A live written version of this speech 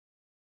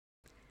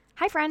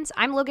Hi, friends.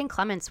 I'm Logan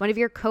Clements, one of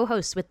your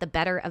co-hosts with the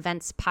Better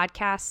Events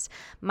podcast.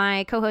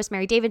 My co-host,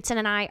 Mary Davidson,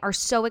 and I are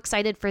so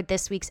excited for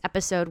this week's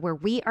episode where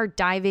we are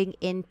diving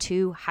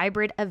into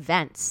hybrid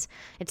events.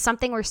 It's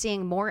something we're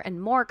seeing more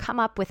and more come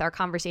up with our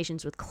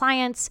conversations with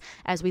clients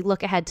as we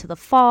look ahead to the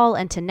fall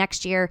and to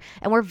next year.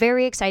 And we're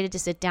very excited to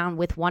sit down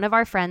with one of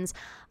our friends,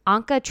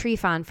 Anca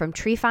Trifan from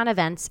Trifan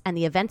Events and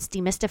the Events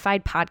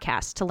Demystified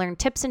podcast to learn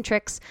tips and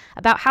tricks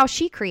about how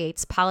she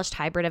creates polished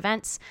hybrid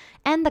events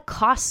and the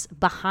costs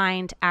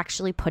behind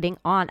actually putting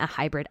on a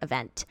hybrid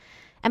event.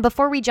 And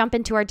before we jump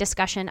into our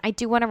discussion, I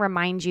do want to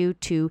remind you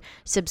to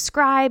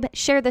subscribe,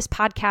 share this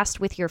podcast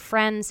with your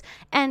friends,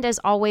 and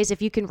as always,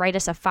 if you can write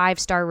us a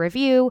 5-star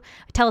review,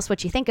 tell us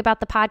what you think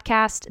about the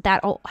podcast,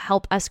 that'll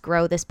help us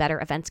grow this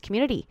Better Events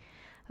community.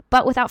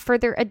 But without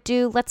further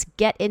ado, let's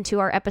get into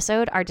our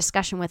episode, our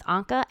discussion with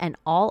Anca, and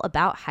all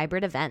about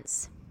hybrid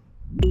events.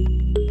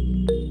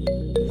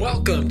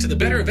 Welcome to the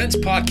Better Events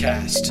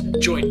podcast.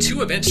 Join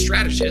two event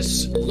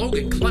strategists,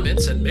 Logan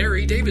Clements and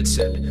Mary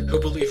Davidson, who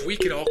believe we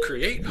can all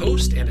create,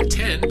 host, and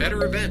attend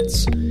better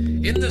events.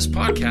 In this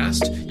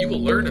podcast, you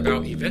will learn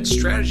about event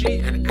strategy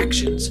and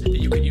actions that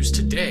you can use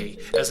today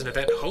as an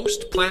event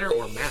host, planner,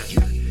 or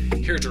manager.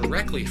 Hear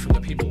directly from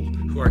the people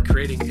who are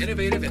creating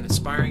innovative and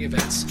inspiring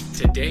events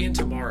today and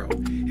tomorrow,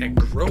 and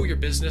grow your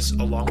business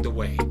along the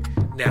way.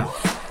 Now,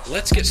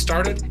 let's get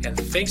started, and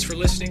thanks for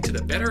listening to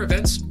the Better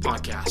Events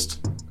podcast.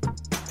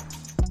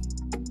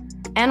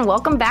 And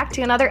welcome back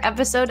to another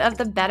episode of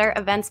the Better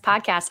Events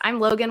podcast.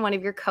 I'm Logan, one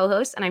of your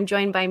co-hosts, and I'm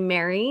joined by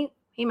Mary.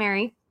 Hey,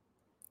 Mary.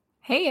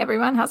 Hey,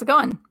 everyone. How's it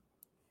going?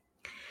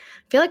 I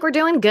feel like we're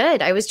doing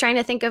good. I was trying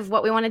to think of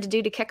what we wanted to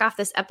do to kick off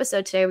this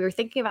episode today. We were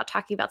thinking about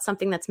talking about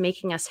something that's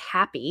making us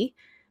happy.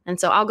 And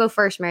so I'll go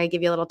first, Mary,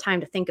 give you a little time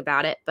to think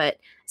about it. But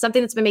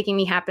something that's been making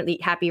me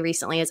happy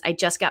recently is I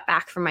just got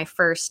back from my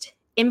first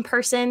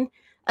in-person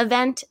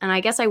event. And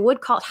I guess I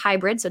would call it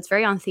hybrid. So it's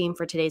very on theme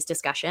for today's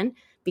discussion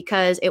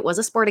because it was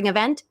a sporting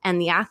event and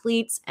the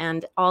athletes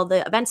and all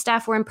the event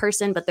staff were in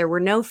person, but there were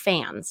no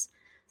fans.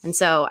 And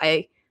so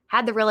I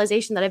had the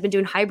realization that I've been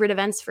doing hybrid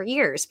events for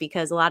years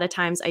because a lot of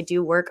times I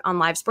do work on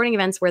live sporting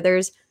events where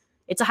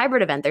it's a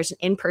hybrid event. There's an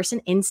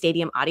in-person,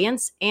 in-stadium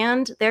audience,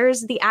 and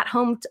there's the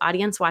at-home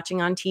audience watching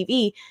on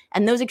TV.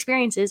 And those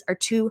experiences are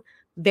two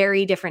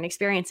very different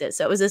experiences.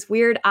 So it was this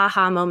weird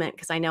aha moment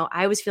because I know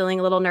I was feeling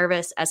a little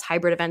nervous as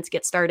hybrid events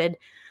get started,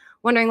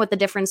 wondering what the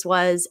difference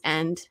was,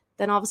 and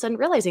then all of a sudden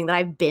realizing that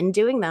I've been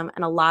doing them.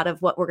 And a lot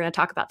of what we're going to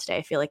talk about today,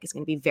 I feel like is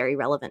going to be very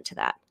relevant to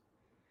that.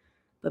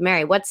 But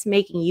Mary, what's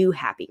making you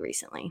happy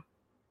recently?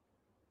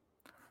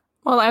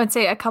 Well, I would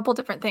say a couple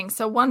different things.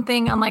 So one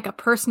thing on like a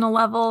personal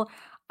level,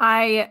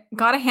 I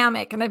got a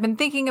hammock and I've been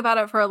thinking about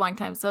it for a long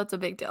time. So it's a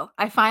big deal.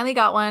 I finally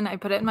got one. I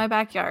put it in my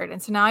backyard.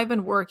 And so now I've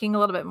been working a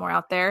little bit more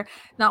out there.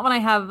 Not when I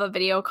have a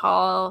video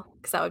call,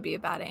 because that would be a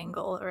bad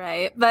angle,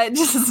 right? But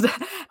just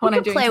when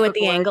I'm doing play with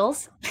the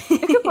angles. I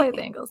can play with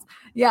the angles.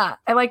 Yeah.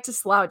 I like to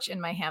slouch in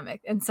my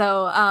hammock. And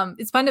so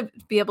it's fun to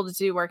be able to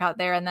do work out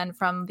there. And then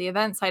from the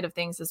event side of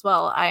things as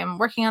well, I am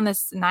working on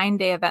this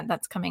 9-day event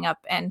that's coming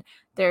up. And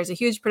there's a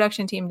huge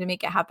production team to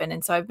make it happen.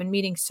 And so I've been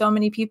meeting so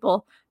many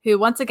people who,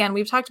 once again,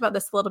 we've talked about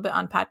this a little bit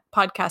on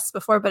podcasts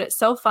before, but it's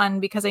so fun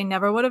because I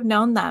never would have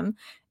known them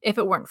if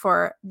it weren't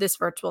for this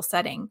virtual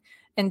setting.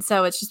 And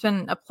so it's just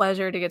been a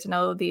pleasure to get to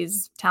know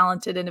these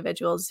talented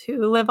individuals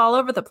who live all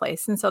over the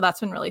place. And so that's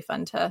been really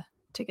fun to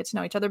get to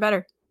know each other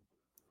better.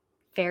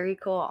 Very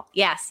cool.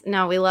 Yes.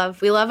 No, we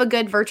love a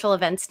good virtual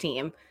events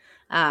team.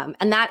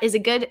 And that is a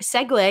good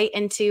segue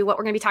into what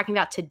we're going to be talking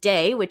about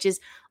today, which is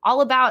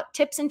all about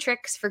tips and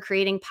tricks for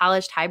creating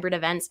polished hybrid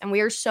events. And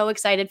we are so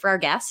excited for our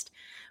guest.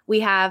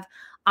 We have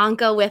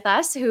Anca with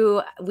us,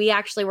 who we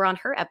actually were on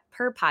her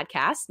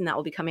podcast, and that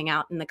will be coming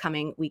out in the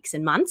coming weeks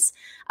and months,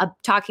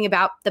 talking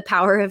about the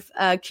power of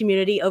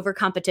community over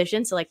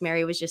competition. So like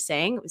Mary was just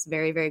saying, it was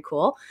very, very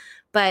cool.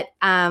 But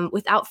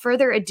without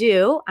further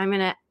ado, I'm going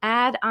to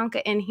add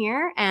Anca in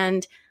here,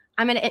 and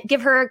I'm going to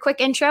give her a quick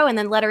intro and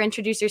then let her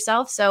introduce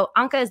herself. So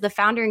Anca is the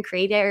founder and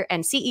creator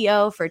and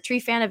CEO for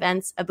Trifan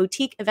Events, a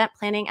boutique event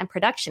planning and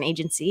production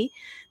agency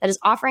that is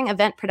offering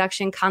event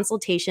production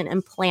consultation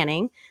and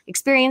planning,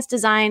 experience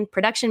design,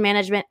 production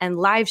management, and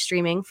live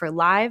streaming for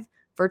live,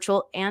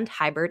 virtual, and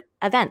hybrid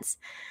events.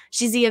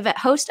 She's the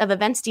host of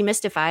Events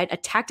Demystified, a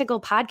tactical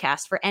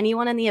podcast for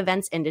anyone in the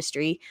events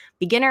industry,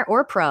 beginner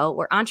or pro,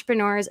 where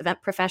entrepreneurs,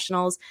 event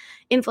professionals,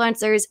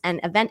 influencers,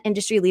 and event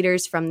industry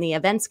leaders from the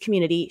events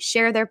community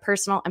share their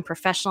personal and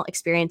professional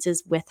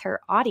experiences with her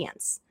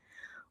audience.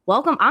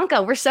 Welcome,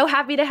 Anca. We're so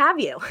happy to have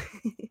you.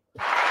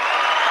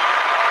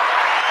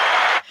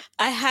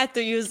 I had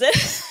to use it.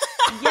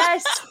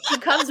 Yes, she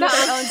comes with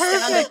her own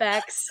sound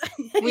effects.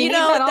 We need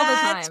that all the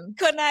that's time.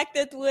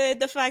 connected with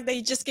the fact that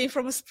you just came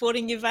from a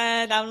sporting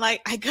event. I'm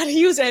like, I gotta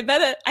use it.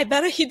 I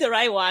better hit the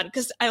right one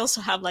because I also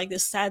have like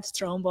this sad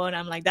trombone.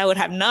 I'm like, that would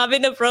have not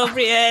been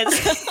appropriate.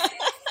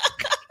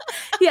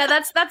 Yeah,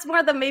 that's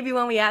more than maybe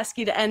when we ask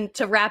you to end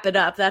to wrap it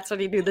up. That's when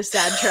you do the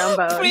sad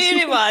trombone.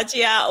 Pretty much,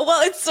 yeah.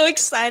 Well, it's so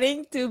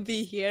exciting to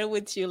be here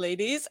with you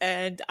ladies,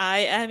 and I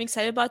am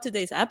excited about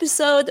today's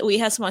episode. We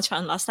had so much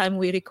fun last time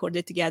we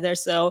recorded together,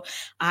 so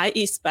I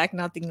expect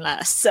nothing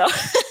less. So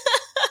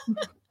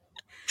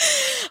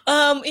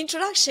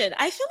introduction.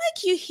 I feel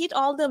like you hit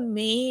all the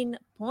main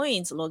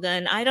points,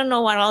 Logan. I don't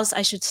know what else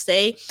I should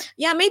say.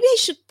 Yeah, maybe I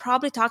should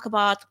probably talk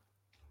about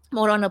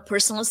more on a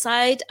personal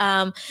side.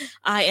 I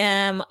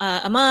am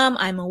a mom,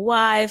 I'm a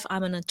wife,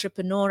 I'm an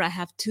entrepreneur. I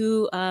have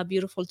two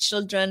beautiful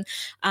children.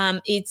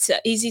 It's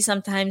easy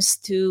sometimes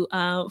to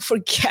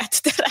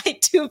forget that I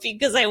do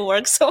because I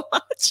work so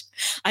much.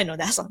 I know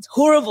that sounds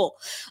horrible.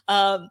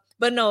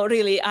 But no,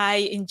 really, I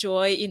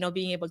enjoy,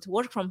 being able to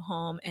work from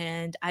home.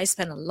 And I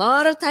spend a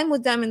lot of time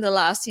with them in the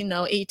last,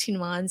 18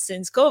 months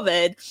since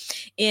COVID.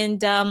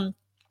 And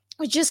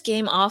we just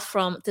came off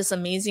from this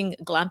amazing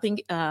glamping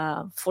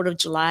 4th of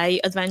July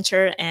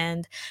adventure,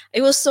 and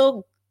it was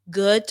so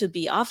good to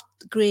be off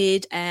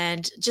grid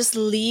and just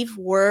leave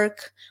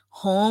work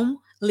home,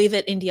 leave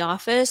it in the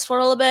office for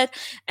a little bit,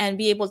 and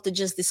be able to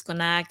just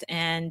disconnect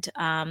and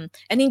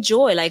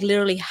enjoy, like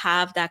literally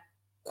have that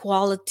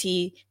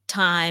quality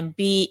time,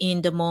 be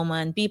in the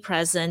moment, be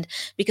present,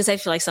 because I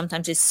feel like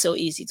sometimes it's so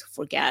easy to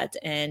forget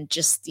and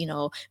just,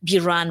 be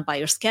run by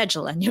your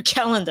schedule and your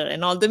calendar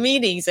and all the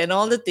meetings and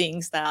all the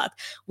things that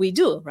we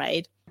do,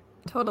 right?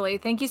 Totally.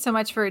 Thank you so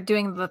much for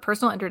doing the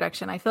personal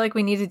introduction. I feel like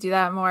we need to do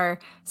that more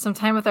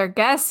sometime with our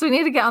guests. We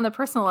need to get on the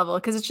personal level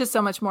because it's just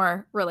so much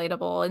more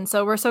relatable. And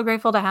so we're so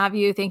grateful to have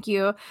you. Thank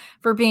you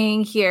for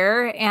being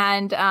here.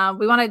 And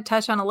we want to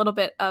touch on a little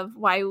bit of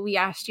why we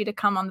asked you to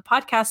come on the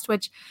podcast,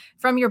 which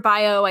from your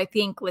bio, I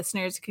think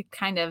listeners could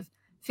kind of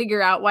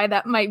figure out why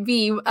that might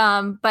be.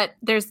 But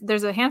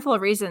there's a handful of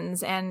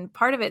reasons. And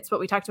part of it's what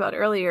we talked about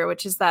earlier,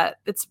 which is that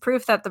it's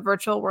proof that the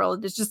virtual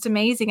world is just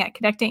amazing at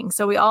connecting.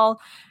 So we all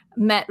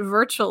met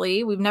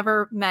virtually. We've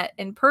never met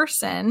in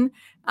person,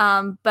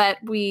 but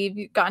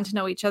we've gotten to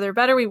know each other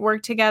better. We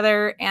work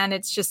together, and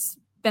it's just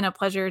been a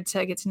pleasure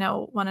to get to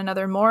know one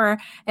another more.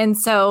 And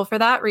so for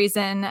that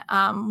reason,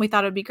 we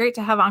thought it'd be great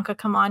to have Anca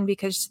come on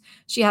because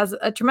she has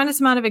a tremendous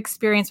amount of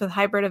experience with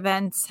hybrid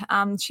events.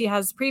 She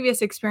has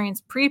previous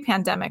experience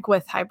pre-pandemic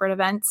with hybrid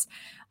events.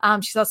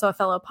 She's also a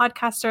fellow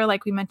podcaster,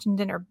 like we mentioned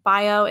in her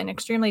bio, and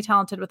extremely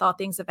talented with all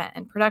things event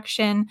and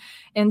production.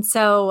 And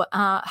so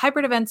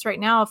hybrid events right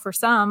now, for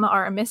some,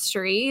 are a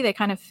mystery. They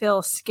kind of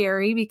feel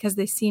scary because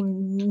they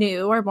seem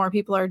new or more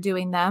people are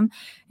doing them.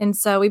 And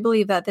so we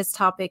believe that this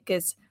topic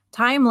is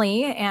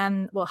timely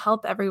and will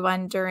help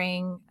everyone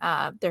during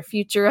their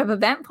future of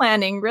event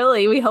planning.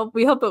 Really, we hope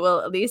it will,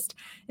 at least.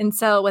 And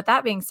so with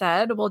that being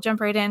said, we'll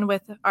jump right in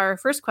with our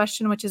first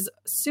question, which is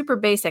super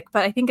basic,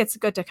 but I think it's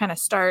good to kind of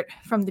start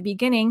from the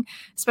beginning,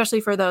 especially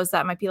for those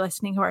that might be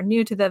listening who are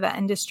new to the event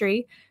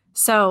industry.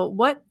 So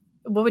what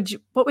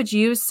would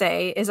you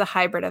say is a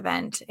hybrid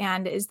event?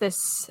 And is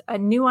this a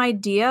new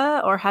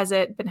idea, or has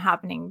it been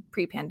happening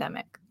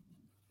pre-pandemic?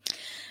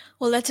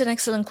 Well, that's an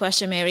excellent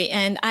question, Mary.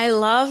 And I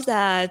love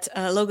that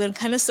Logan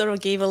kind of sort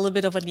of gave a little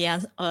bit of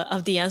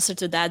the answer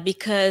to that,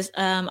 because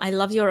I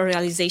love your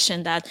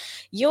realization that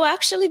you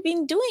actually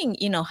been doing,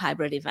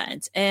 hybrid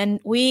events. And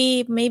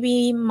we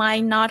maybe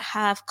might not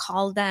have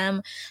called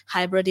them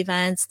hybrid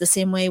events the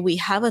same way we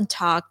haven't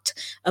talked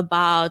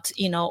about,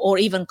 or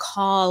even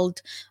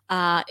called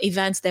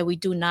events that we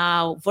do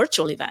now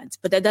virtual events.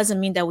 But that doesn't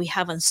mean that we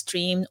haven't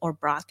streamed or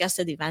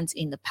broadcasted events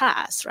in the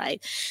past,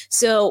 right?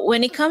 So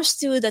when it comes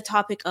to the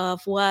topic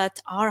of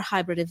what are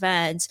hybrid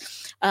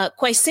events,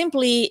 quite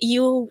simply,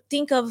 you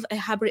think of a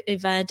hybrid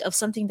event of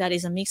something that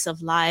is a mix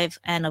of live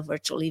and a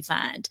virtual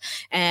event,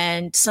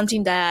 and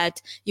something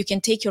that you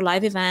can take your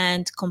live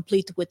event,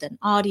 complete with an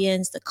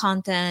audience, the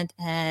content,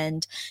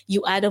 and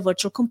you add a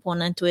virtual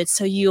component to it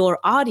so your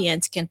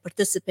audience can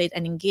participate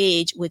and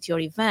engage with your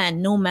event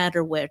no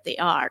matter where they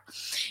are.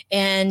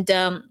 And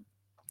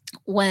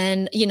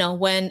when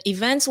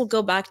events will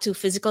go back to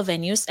physical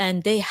venues,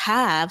 and they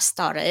have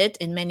started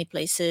in many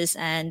places,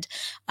 and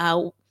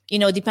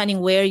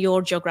depending where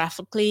you're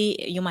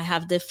geographically, you might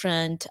have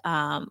different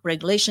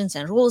regulations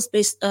and rules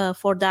based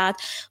for that.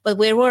 But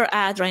where we're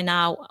at right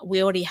now, I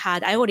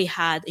already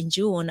had in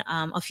June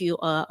a few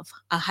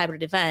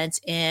hybrid events.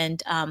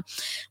 And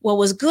what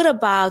was good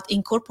about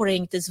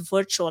incorporating this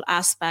virtual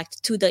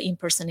aspect to the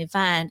in-person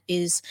event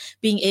is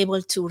being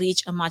able to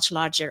reach a much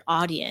larger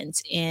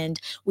audience.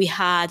 And we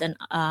had an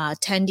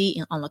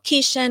attendee on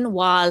location,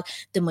 while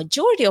the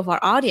majority of our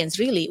audience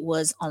really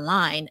was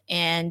online.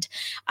 And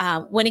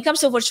when it comes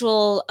to virtual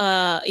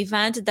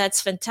event,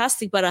 that's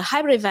fantastic. But a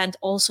hybrid event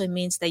also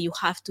means that you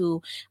have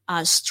to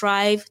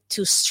strive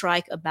to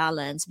strike a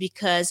balance,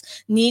 because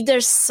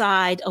neither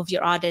side of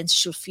your audience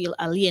should feel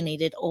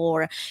alienated,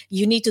 or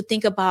you need to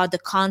think about the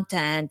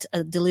content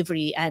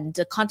delivery and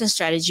the content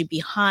strategy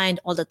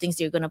behind all the things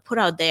that you're going to put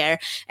out there,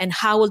 and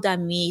how will that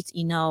meet,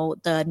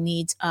 the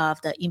needs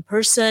of the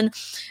in-person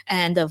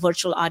and the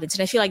virtual audience.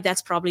 And I feel like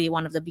that's probably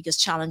one of the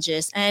biggest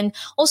challenges. And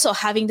also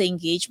having the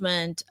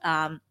engagement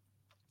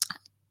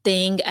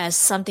thing as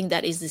something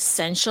that is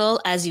essential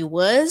as it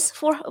was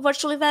for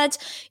virtual events,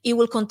 it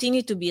will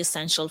continue to be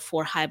essential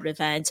for hybrid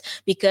events,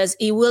 because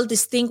it will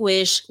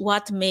distinguish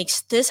what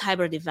makes this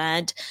hybrid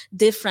event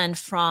different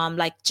from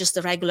like just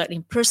a regular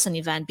in-person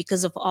event,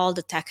 because of all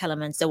the tech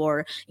elements that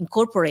we're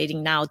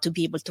incorporating now to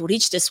be able to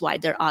reach this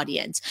wider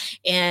audience.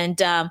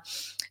 And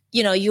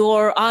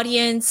your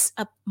audience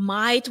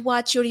might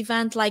watch your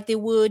event like they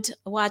would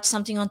watch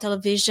something on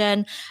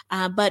television.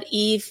 But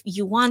if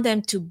you want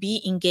them to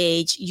be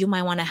engaged, you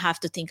might want to have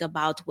to think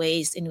about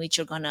ways in which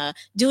you're going to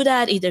do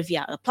that, either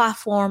via a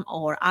platform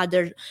or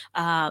other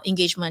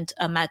engagement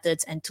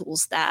methods and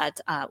tools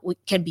that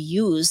can be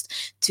used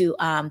to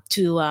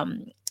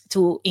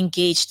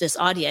engage this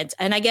audience.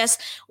 And I guess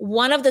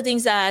one of the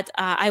things that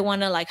I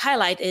want to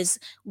highlight is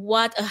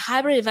what a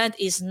hybrid event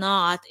is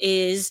not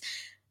is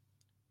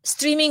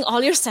streaming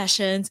all your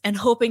sessions and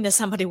hoping that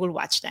somebody will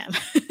watch them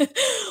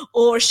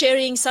or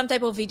sharing some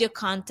type of video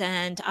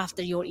content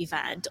after your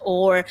event,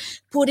 or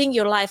putting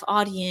your live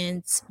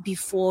audience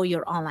before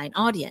your online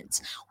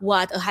audience.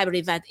 What a hybrid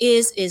event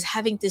is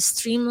having this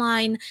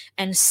streamlined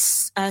and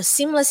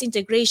seamless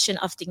integration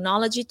of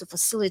technology to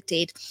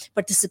facilitate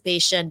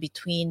participation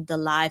between the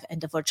live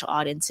and the virtual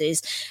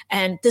audiences.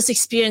 And this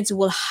experience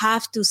will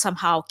have to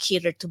somehow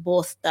cater to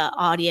both the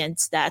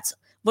audience that's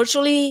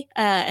virtually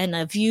in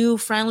a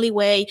view-friendly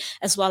way,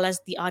 as well as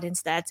the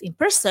audience that's in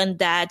person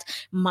that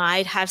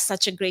might have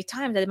such a great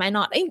time that they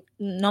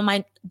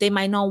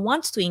might not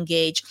want to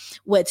engage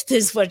with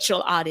this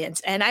virtual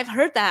audience. And I've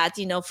heard that,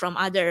 from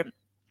other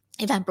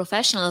event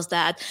professionals,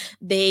 that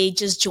they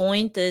just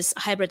joined this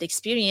hybrid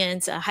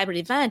experience, a hybrid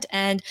event,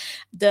 and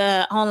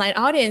the online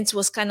audience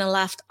was kind of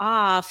left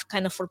off,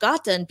 kind of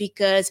forgotten,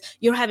 because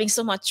you're having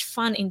so much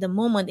fun in the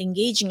moment,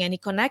 engaging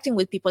and connecting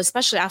with people,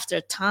 especially after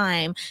a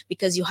time,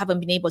 because you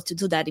haven't been able to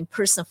do that in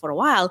person for a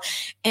while.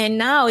 And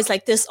now it's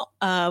like this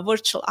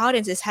virtual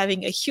audience is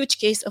having a huge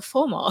case of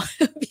FOMO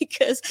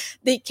because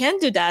they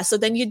can't do that. So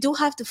then you do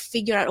have to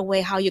figure out a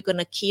way how you're going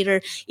to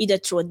cater, either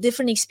through a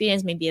different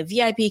experience, maybe a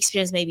VIP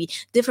experience, maybe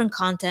different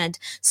content,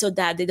 so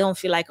that they don't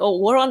feel like, oh,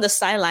 we're on the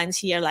sidelines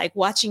here, like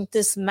watching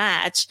this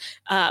match,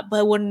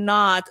 but we're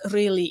not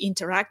really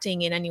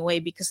interacting in any way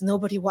because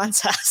nobody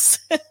wants us.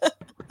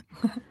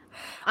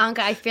 Anca,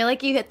 I feel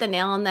like you hit the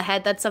nail on the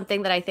head. That's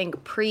something that I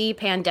think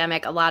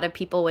pre-pandemic, a lot of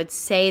people would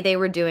say they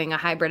were doing a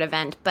hybrid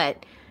event,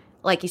 but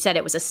like you said,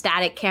 it was a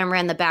static camera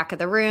in the back of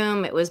the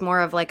room. It was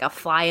more of like a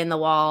fly in the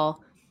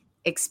wall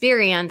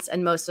experience.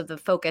 And most of the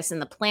focus in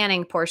the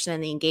planning portion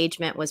and the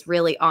engagement was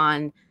really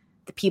on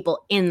the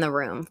people in the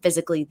room,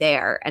 physically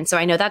there. And so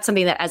I know that's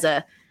something that as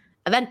a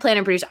event planner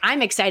and producer,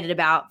 I'm excited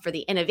about for the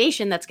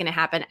innovation that's going to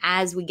happen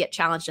as we get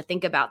challenged to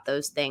think about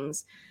those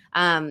things.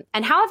 And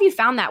how have you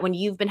found that when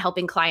you've been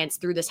helping clients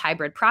through this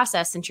hybrid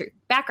process, since your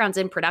background's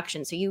in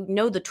production, so you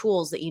know the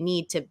tools that you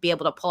need to be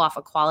able to pull off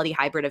a quality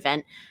hybrid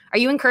event? Are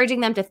you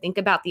encouraging them to think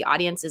about the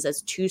audiences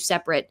as two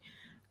separate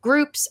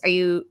groups? Are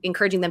you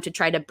encouraging them to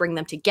try to bring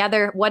them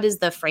together? What is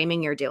the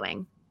framing you're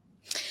doing?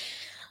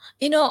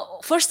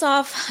 First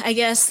off, I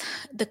guess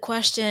the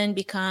question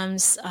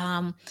becomes,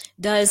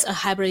 does a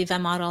hybrid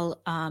event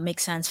model make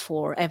sense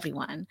for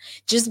everyone?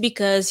 Just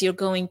because you're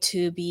going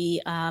to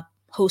be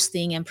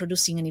hosting and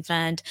producing an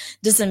event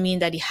doesn't mean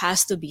that it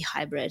has to be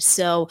hybrid.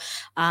 So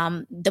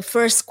the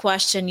first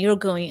question you're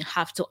going to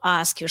have to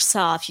ask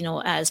yourself,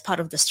 as part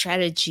of the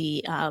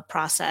strategy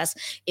process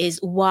is,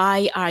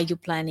 why are you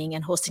planning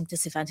and hosting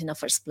this event in the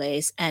first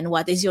place? And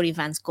what is your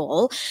event's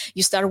goal?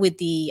 You start with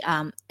the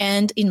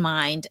end in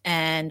mind.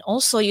 And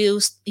also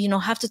you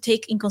have to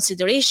take in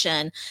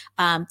consideration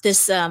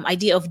this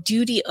idea of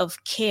duty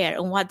of care.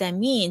 And what that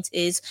means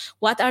is,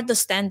 what are the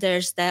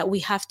standards that we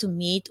have to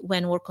meet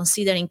when we're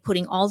considering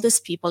putting all these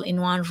people in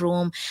one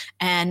room,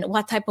 and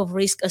what type of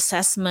risk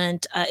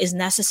assessment is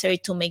necessary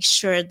to make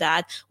sure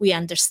that we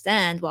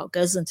understand what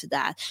goes into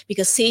that.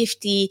 Because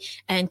safety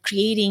and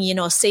creating,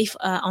 a safe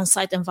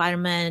on-site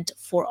environment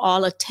for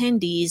all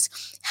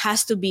attendees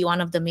has to be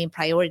one of the main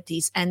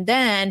priorities. And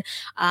then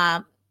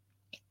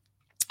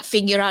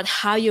figure out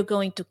how you're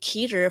going to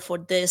cater for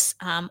this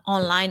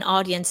online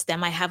audience that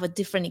might have a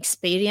different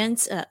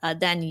experience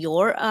than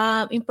your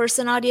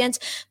in-person audience.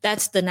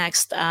 That's the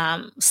next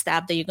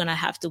step that you're going to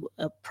have to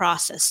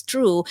process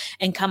through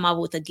and come up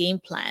with a game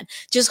plan.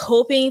 Just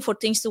hoping for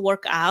things to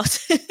work out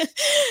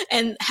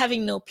and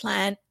having no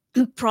plan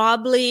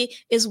probably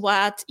is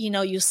what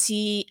you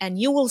see, and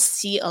you will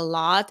see a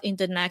lot in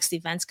the next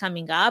events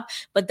coming up.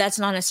 But that's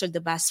not necessarily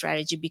the best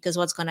strategy, because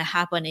what's going to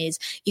happen is,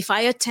 if I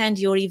attend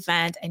your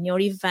event and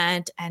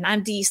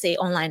I'm the say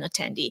online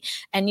attendee,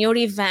 and your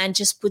event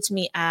just puts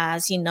me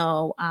as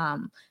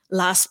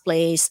last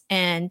place,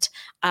 and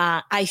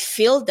I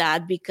feel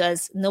that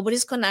because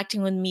nobody's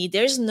connecting with me.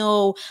 There's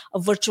no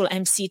virtual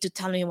MC to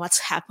tell me what's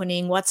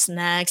happening, what's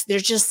next.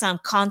 There's just some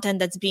content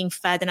that's being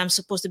fed, and I'm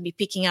supposed to be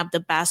picking up the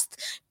best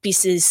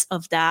pieces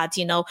of that.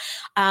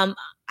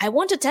 I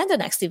want to attend the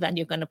next event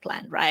you're going to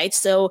plan, right?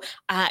 So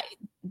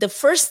the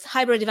first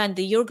hybrid event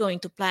that you're going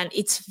to plan,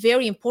 it's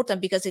very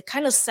important because it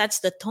kind of sets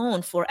the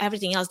tone for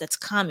everything else that's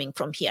coming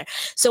from here.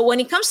 So when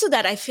it comes to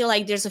that, I feel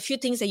like there's a few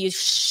things that you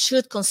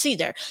should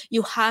consider.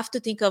 You have to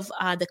think of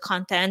the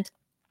content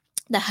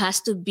that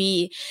has to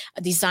be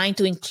designed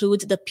to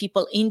include the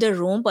people in the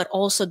room, but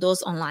also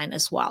those online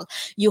as well.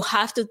 You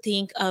have to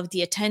think of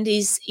the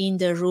attendees in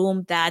the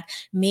room that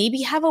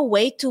maybe have a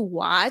way to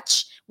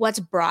watch what's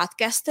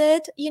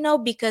broadcasted,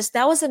 because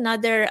that was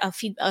another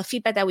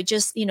feedback that we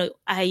just,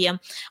 I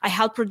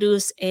helped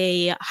produce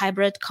a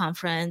hybrid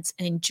conference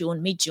in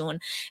mid-June.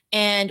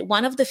 And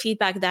one of the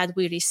feedback that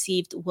we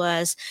received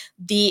was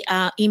the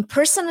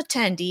in-person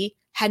attendee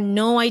had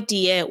no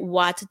idea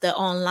what the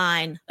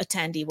online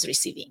attendee was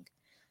receiving.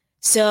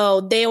 So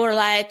they were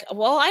like,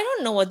 well, I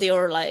don't know what they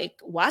were like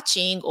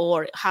watching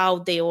or how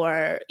they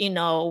were,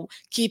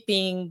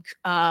 keeping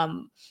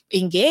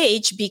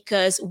engaged,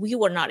 because we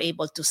were not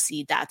able to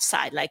see that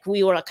side. Like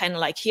we were kind of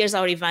like, here's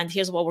our event,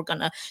 here's what we're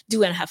going to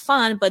do and have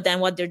fun. But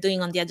then what they're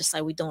doing on the other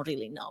side, we don't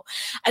really know.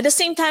 At the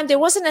same time, there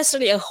wasn't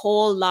necessarily a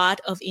whole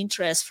lot of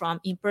interest from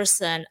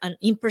an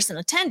in-person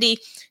attendee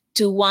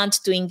to want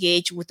to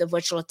engage with the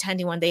virtual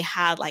attendee when they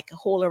had like a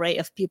whole array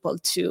of people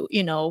to,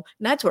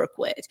 network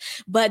with.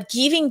 But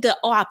giving the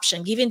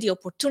option, giving the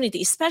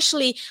opportunity,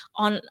 especially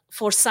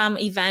for some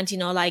event,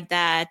 like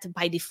that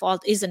by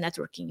default is a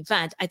networking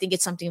event, I think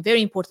it's something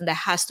very important that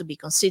has to be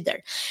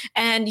considered.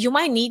 And you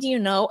might need,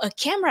 a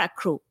camera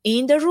crew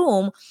in the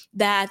room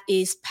that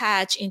is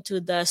patched into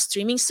the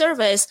streaming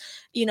service,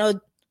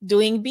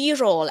 doing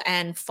B-roll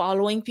and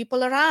following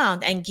people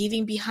around and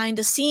giving behind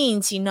the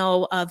scenes,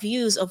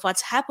 views of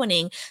what's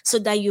happening, so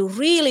that you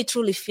really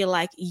truly feel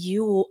like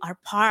you are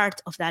part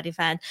of that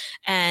event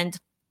and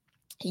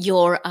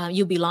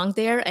you belong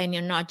there, and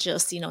you're not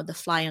just, the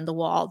fly on the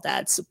wall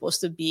that's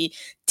supposed to be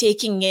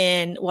taking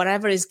in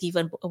whatever is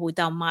given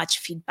without much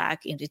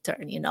feedback in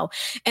return,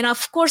 And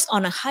of course,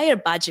 on a higher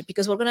budget,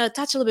 because we're going to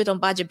touch a little bit on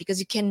budget, because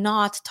you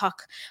cannot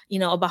talk,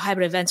 about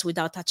hybrid events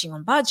without touching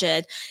on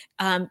budget.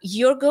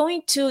 You're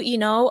going to,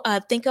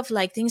 think of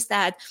like things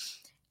that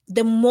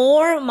the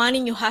more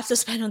money you have to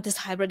spend on this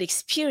hybrid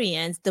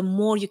experience, the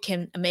more you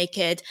can make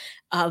it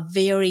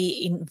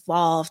very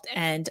involved,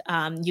 and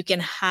you can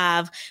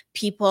have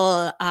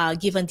people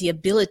given the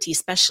ability,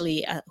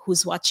 especially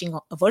who's watching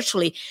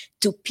virtually,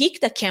 to pick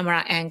the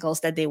camera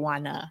angles that they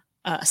want to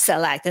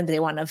select and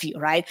they want to view,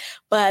 right?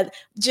 But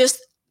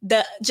just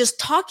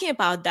talking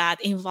about that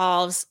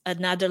involves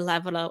another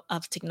level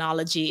of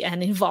technology,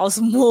 and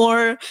involves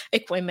more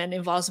equipment,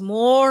 involves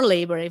more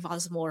labor,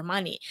 involves more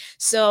money.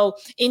 So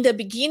in the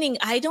beginning,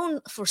 I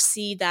don't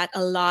foresee that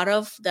a lot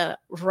of the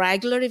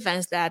regular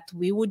events that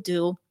we would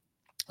do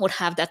would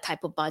have that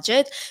type of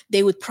budget.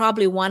 They would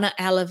probably want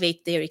to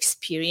elevate their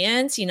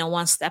experience,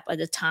 one step at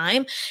a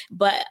time.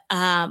 But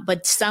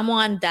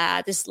someone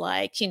that is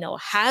like,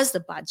 has the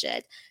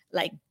budget,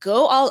 like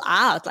go all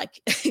out.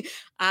 Like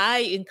I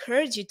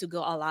encourage you to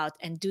go all out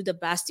and do the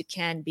best you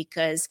can,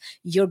 because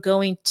you're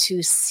going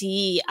to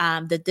see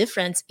the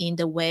difference in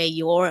the way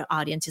your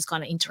audience is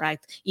going to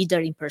interact, either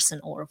in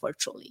person or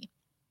virtually.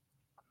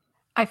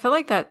 I feel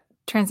like that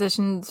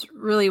transitions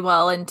really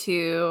well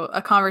into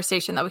a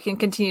conversation that we can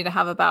continue to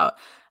have about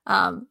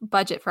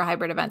budget for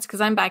hybrid events.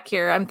 Because I'm back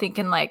here, I'm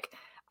thinking like,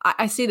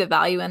 I see the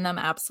value in them,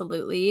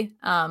 absolutely.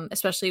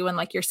 Especially when,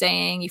 like you're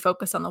saying, you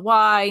focus on the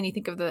why and you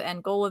think of the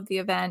end goal of the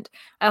event.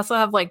 I also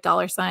have like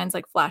dollar signs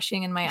like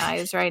flashing in my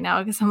eyes right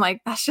now, because I'm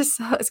like, that's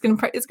just it's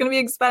gonna be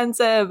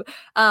expensive.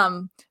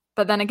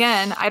 But then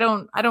again, I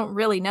don't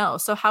really know.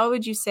 So how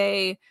would you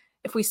say,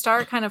 if we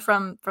start kind of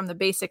from the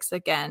basics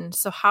again,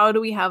 so how do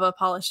we have a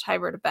polished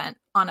hybrid event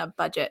on a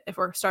budget if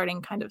we're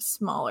starting kind of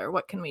smaller?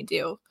 What can we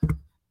do?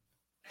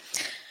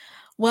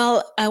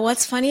 Well,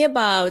 what's funny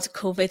about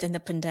COVID and the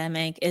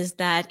pandemic is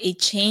that it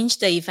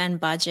changed the event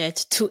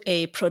budget to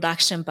a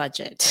production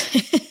budget.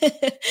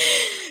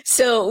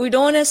 So we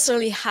don't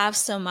necessarily have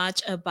so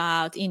much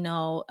about,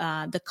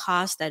 the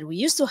cost that we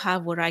used to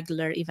have with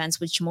regular events,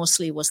 which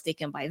mostly was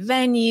taken by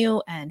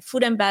venue and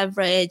food and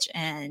beverage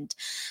and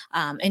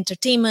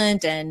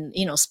entertainment and,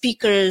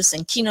 speakers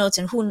and keynotes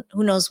and who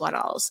knows what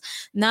else.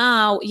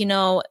 Now,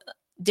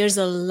 there's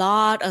a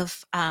lot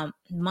of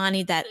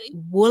money that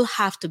will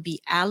have to be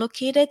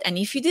allocated. And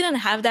if you didn't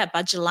have that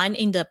budget line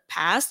in the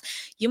past,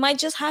 you might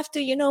just have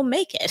to,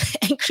 make it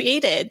and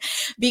create it.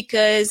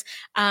 Because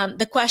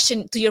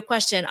to your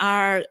question,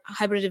 are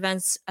hybrid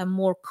events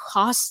more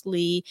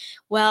costly?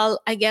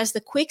 Well, I guess the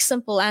quick,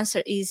 simple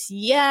answer is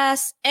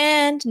yes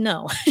and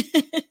no.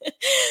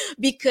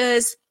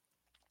 Because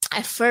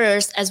at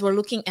first, as we're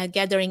looking at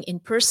gathering in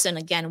person,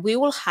 again, we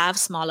will have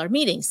smaller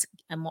meetings,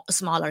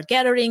 smaller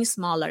gatherings,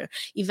 smaller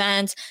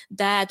events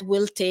that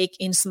will take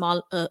in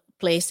small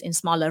place in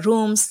smaller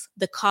rooms.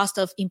 The cost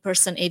of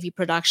in-person AV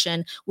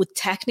production would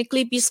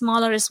technically be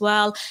smaller as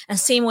well. And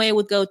same way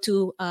would go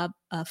to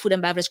food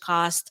and beverage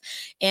cost.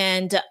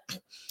 And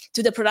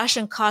To the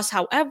production cost,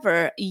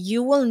 however,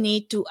 you will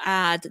need to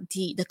add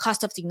the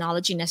cost of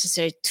technology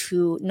necessary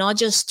to not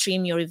just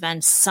stream your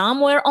event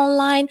somewhere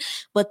online,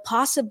 but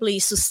possibly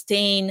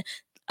sustain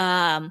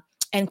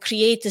and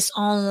create this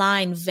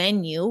online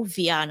venue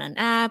via an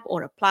app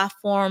or a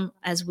platform,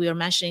 as we were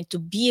mentioning, to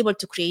be able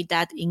to create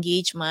that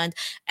engagement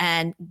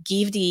and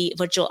give the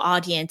virtual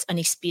audience an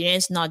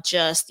experience, not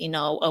just,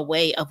 a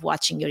way of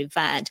watching your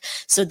event.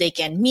 So they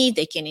can meet,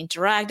 they can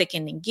interact, they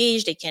can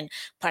engage, they can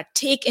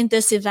partake in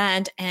this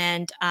event,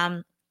 and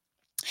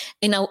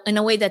in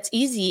a way that's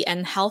easy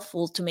and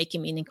helpful to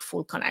making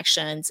meaningful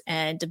connections,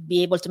 and to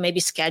be able to maybe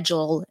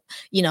schedule,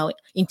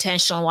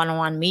 intentional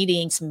one-on-one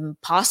meetings,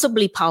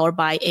 possibly powered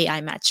by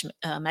AI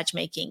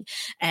matchmaking,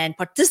 and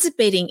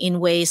participating in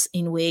ways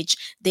in which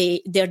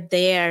they're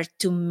there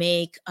to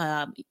make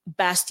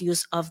best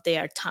use of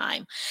their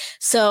time.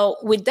 So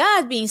with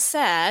that being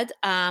said,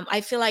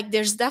 I feel like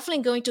there's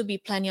definitely going to be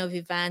plenty of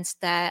events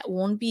that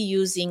won't be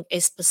using a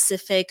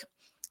specific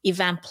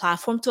event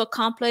platform to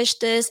accomplish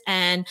this,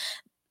 and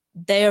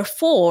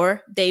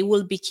therefore they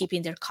will be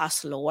keeping their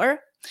costs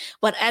lower.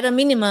 But at a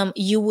minimum,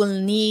 you will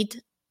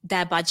need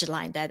that budget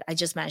line that I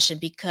just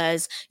mentioned,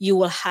 because you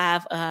will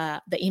have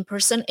the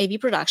in-person AV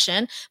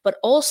production, but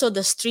also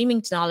the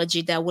streaming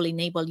technology that will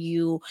enable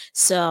you,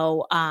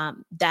 so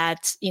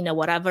that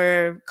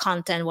whatever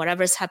content,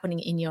 whatever is happening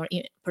in your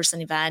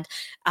in-person event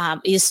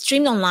is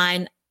streamed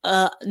online,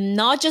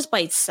 not just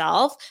by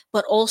itself,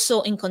 but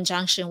also in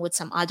conjunction with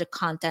some other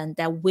content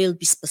that will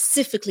be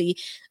specifically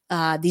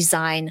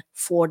designed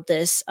for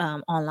this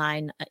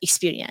online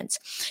experience.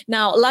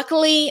 Now,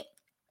 luckily,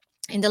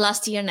 in the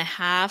last year and a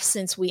half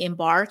since we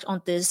embarked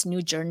on this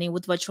new journey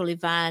with virtual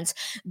events,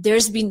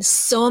 there's been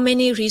so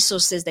many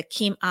resources that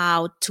came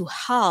out to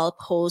help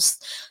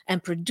host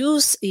and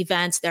produce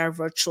events that are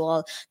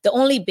virtual. The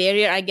only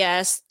barrier, I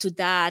guess, to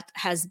that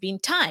has been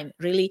time.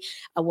 Really,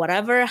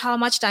 how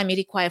much time it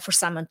requires for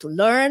someone to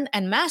learn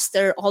and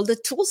master all the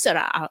tools that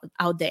are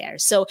out there.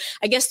 So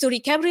I guess to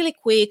recap really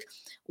quick,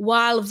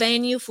 while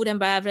venue, food and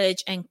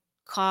beverage, and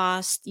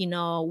cost,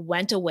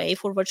 went away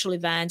for virtual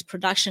events,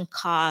 production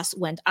costs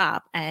went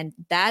up, and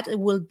that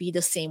will be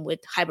the same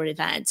with hybrid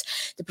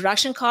events. The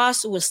production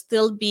cost will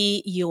still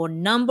be your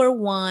number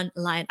one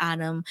line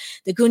item.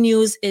 The good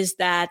news is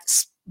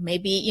that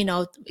maybe,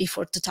 if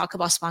we're to talk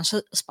about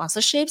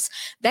sponsorships,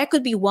 that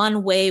could be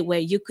one way where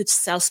you could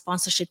sell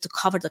sponsorship to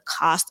cover the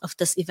cost of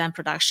this event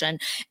production.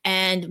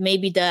 And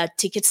maybe the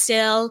ticket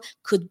sale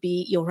could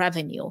be your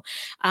revenue.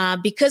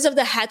 Because of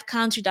the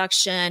headcount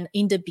reduction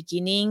in the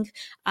beginning,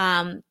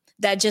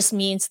 that just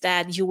means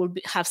that you will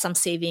have some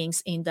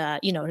savings in the,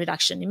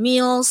 reduction in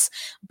meals,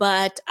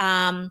 but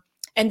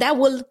and that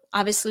will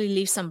obviously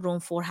leave some room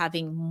for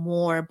having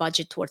more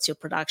budget towards your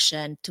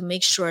production to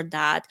make sure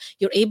that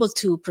you're able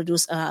to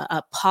produce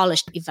a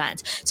polished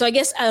event. So I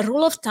guess a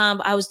rule of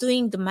thumb, I was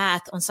doing the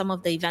math on some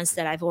of the events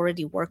that I've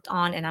already worked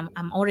on, and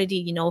I'm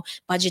already,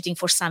 budgeting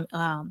for some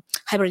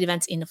hybrid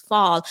events in the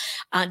fall.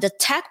 The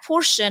tech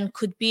portion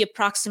could be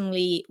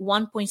approximately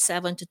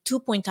 1.7 to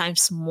 2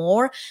 times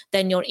more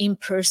than your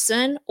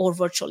in-person or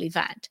virtual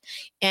event.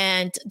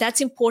 And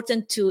that's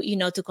important to,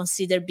 to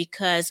consider,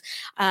 because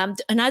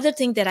another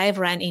thing that I've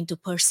ran into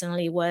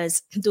personally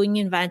was doing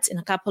events in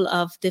a couple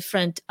of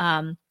different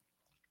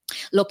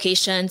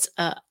locations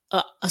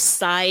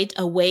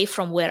away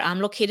from where I'm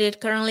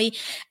located currently.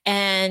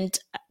 And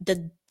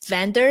the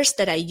vendors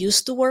that I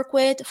used to work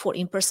with for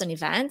in-person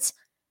events,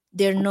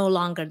 they're no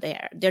longer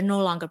there. They're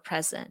no longer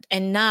present.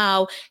 And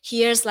now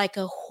here's like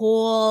a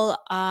hole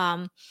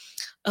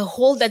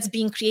that's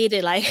being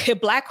created, like a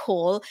black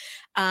hole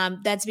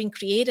that's been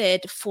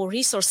created for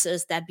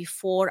resources that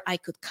before I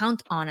could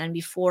count on, and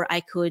before I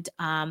could,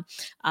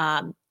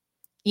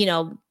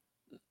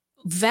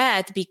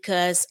 vet,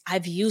 because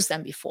I've used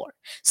them before.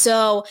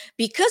 So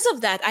because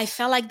of that, I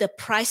felt like the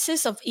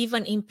prices of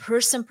even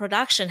in-person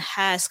production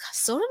has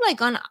sort of like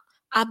gone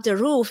up the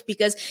roof,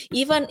 because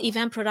even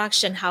event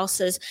production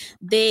houses,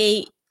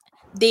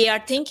 they are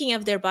thinking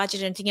of their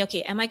budget and thinking,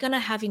 okay, am I going to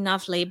have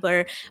enough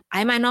labor?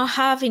 I might not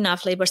have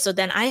enough labor. So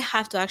then I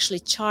have to actually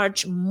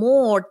charge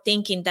more,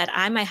 thinking that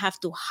I might have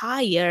to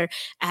hire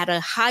at a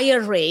higher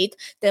rate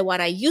than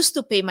what I used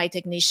to pay my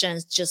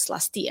technicians just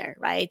last year,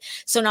 right?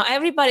 So now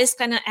everybody's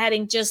kind of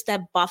adding just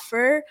that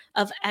buffer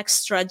of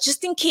extra,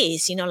 just in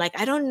case, like,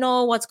 I don't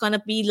know what's going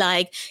to be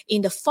like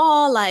in the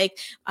fall. Like,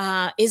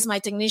 is my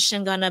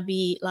technician going to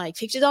be like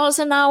 $50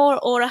 an hour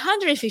or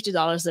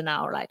 $150 an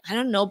hour? Like, I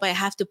don't know, but I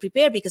have to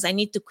prepare, because I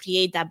need to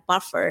create that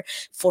buffer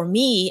for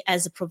me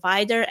as a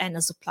provider and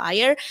a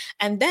supplier.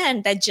 And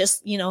then that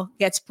just,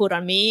 gets put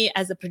on me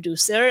as a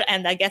producer,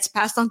 and that gets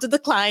passed on to the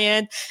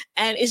client.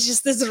 And it's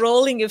just this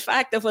rolling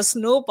effect of a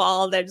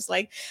snowball. That's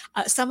like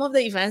some of the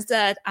events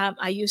that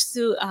I used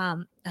to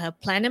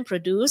plan and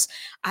produce,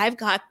 I've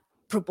got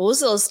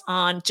proposals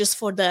on just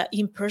for the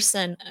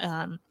in-person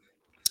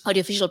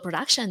audiovisual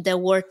production, there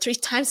were 3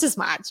 times as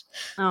much.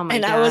 Oh my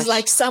and gosh. I was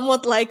like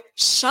somewhat like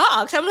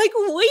shocked. I'm like,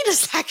 wait a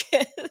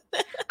second.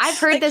 I've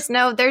heard Like, this.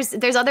 No,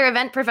 there's other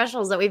event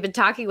professionals that we've been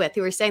talking with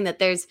who are saying that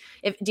there's,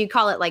 do you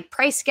call it like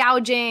price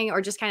gouging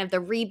or just kind of the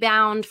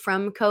rebound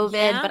from COVID?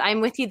 Yeah. But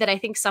I'm with you that I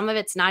think some of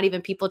it's not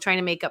even people trying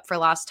to make up for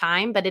lost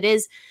time, but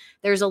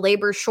there's a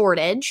labor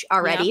shortage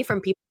already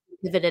from people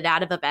who pivoted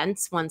out of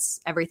events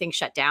once everything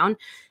shut down.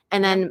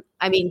 And then,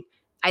 I mean,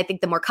 I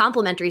think the more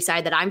complementary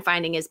side that I'm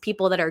finding is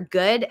people that are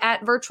good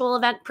at virtual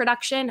event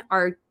production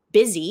are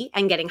busy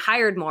and getting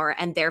hired more.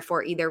 And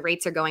therefore either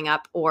rates are going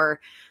up or,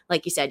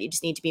 like you said, you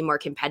just need to be more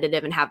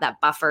competitive and have that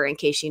buffer in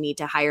case you need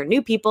to hire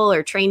new people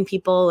or train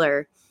people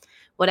or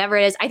whatever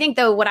it is. I think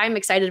though, what I'm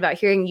excited about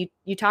hearing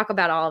you talk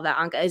about all of that,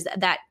 Anca, is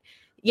that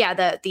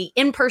the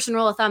in-person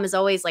rule of thumb is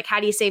always like, how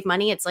do you save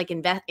money? It's like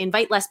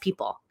invite less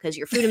people because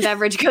your food and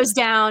beverage goes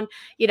down.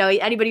 You know,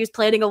 anybody who's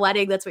planning a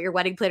wedding, that's what your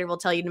wedding planner will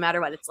tell you no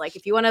matter what. It's like,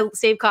 if you want to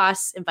save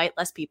costs, invite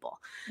less people.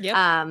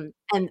 Yep.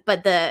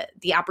 But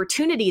the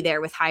opportunity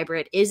there with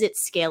hybrid is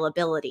its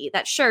scalability.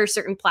 That sure,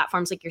 certain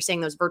platforms, like you're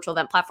saying, those virtual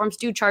event platforms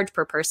do charge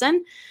per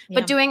person,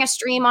 but doing a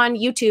stream on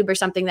YouTube or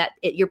something that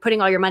you're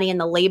putting all your money in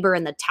the labor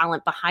and the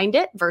talent behind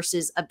it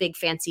versus a big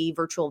fancy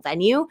virtual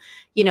venue,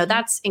 you know,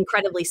 that's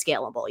incredibly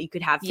scalable. You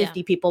could have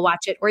 50 people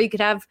watch it, or you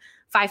could have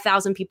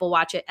 5,000 people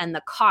watch it, and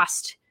the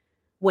cost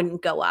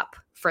wouldn't go up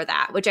for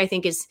that, which I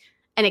think is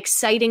an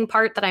exciting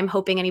part that I'm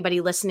hoping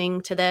anybody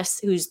listening to this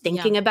who's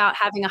thinking about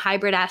having a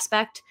hybrid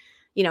aspect,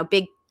 you know,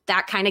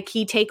 that kind of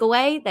key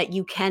takeaway that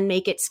you can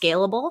make it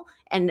scalable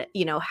and,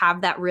 you know,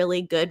 have that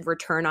really good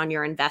return on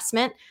your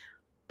investment.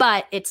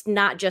 But it's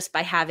not just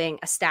by having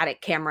a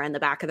static camera in the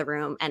back of the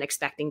room and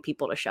expecting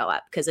people to show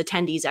up, because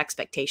attendees'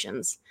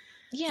 expectations,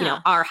 you know,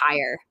 are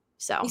higher.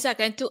 So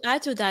exactly. And to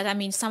add to that, I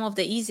mean, some of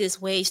the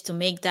easiest ways to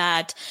make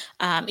that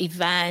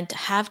event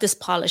have this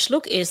polished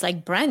look is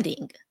like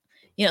branding.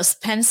 You know,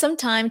 spend some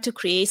time to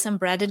create some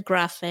branded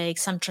graphics,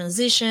 some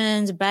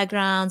transitions,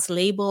 backgrounds,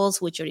 labels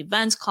with your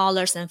events,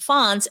 colors, and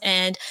fonts.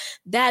 And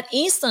that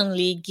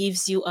instantly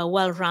gives you a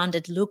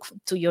well-rounded look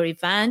to your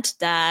event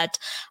that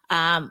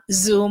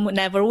Zoom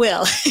never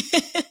will.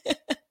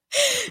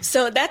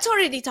 So that's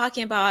already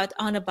talking about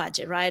on a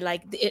budget, right?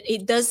 Like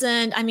it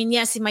doesn't, I mean,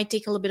 yes, it might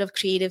take a little bit of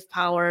creative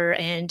power,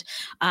 and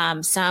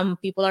some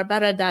people are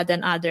better at that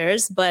than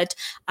others, but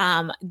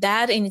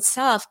that in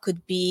itself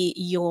could be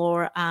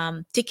your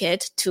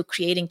ticket to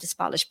creating this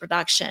polished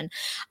production.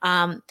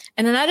 And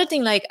another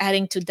thing, like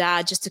adding to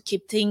that, just to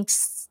keep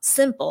things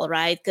simple,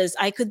 right? Because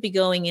I could be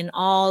going in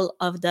all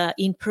of the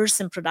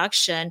in-person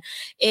production,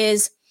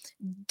 is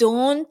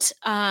don't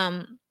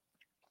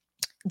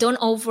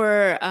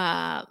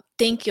over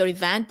think your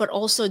event, but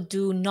also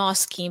do not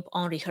skimp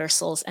on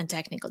rehearsals and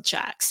technical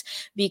checks,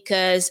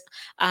 because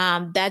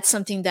that's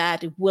something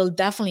that will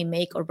definitely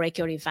make or break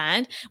your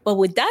event. But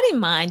with that in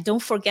mind,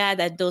 don't forget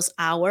that those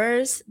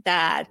hours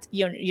that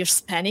you're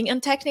spending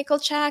on technical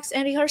checks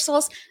and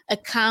rehearsals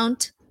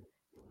account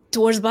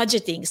towards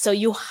budgeting. So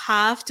you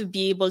have to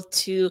be able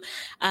to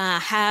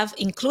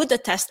include the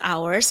test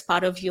hours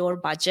part of your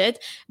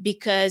budget,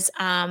 because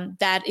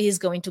that is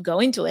going to go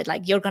into it.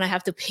 Like, you're going to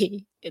have to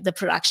pay the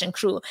production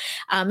crew.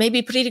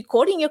 Maybe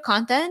pre-recording your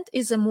content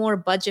is a more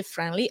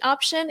budget-friendly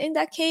option in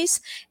that case,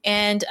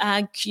 and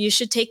you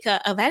should take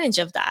advantage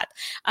of that.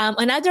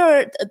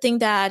 Another thing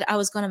that I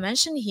was going to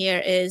mention here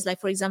is,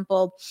 like, for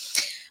example,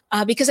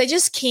 because I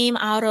just came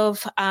out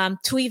of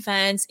 2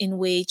 events in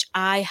which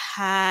I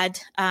had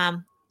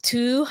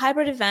 2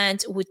 hybrid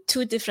events with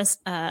 2 different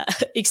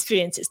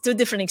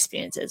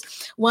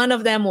experiences. One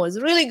of them was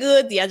really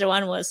good. The other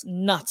one was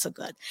not so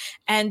good.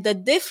 And the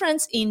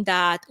difference in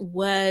that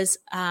was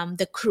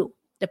the crew,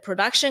 the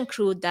production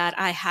crew that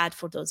I had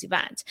for those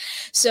events.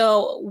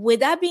 So with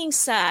that being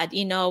said,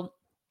 you know,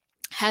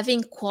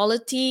 having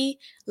quality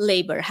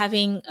labor,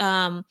 having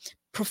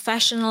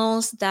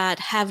professionals that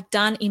have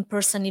done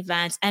in-person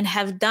events and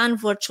have done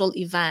virtual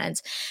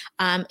events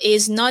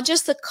is not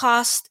just a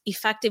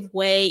cost-effective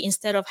way,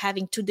 instead of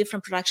having 2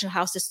 different production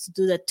houses to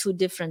do the 2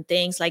 different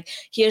things. Like,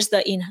 here's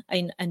the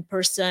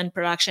in-person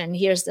production,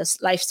 here's the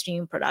live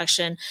stream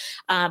production,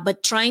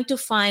 but trying to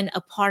find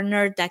a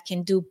partner that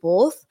can do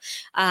both.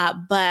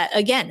 But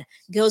again,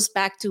 goes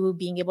back to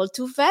being able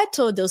to vet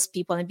those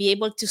people and be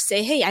able to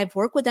say, hey, I've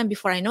worked with them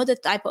before. I know the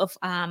type of,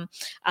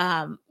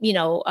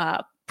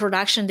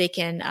 production they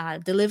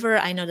can deliver.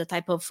 I know the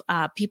type of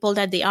people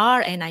that they are,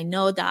 and I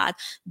know that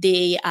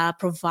they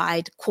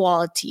provide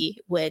quality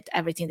with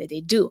everything that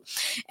they do.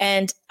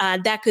 And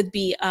that could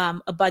be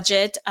a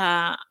budget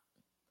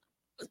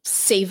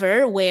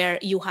saver, where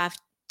you have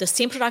the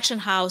same production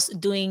house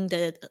doing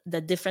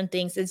the different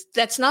things.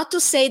 That's not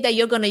to say that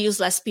you're going to use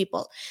less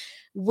people.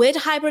 With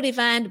hybrid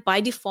event,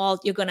 by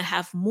default, you're going to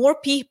have more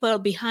people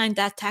behind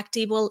that tech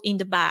table in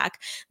the back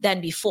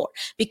than before,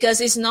 because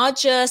it's not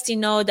just,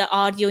 the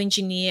audio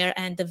engineer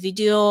and the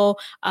video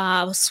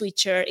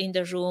switcher in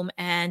the room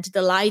and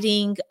the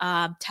lighting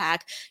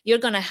tech. You're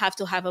going to have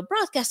a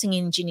broadcasting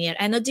engineer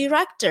and a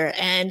director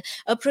and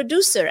a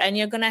producer, and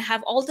you're going to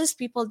have all these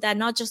people that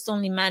not just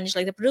only manage,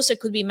 like the producer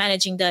could be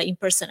managing the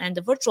in-person and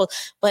the virtual,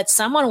 but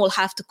someone will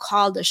have to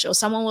call the show.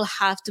 Someone will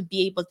have to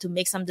be able to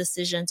make some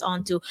decisions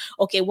on to,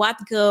 okay, what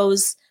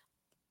goes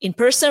in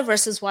person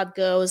versus what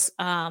goes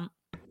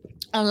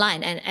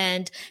online,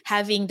 and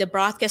having the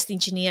broadcast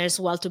engineer as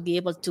well to be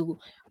able to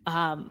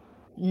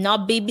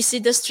not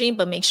babysit the stream,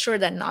 but make sure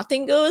that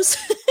nothing goes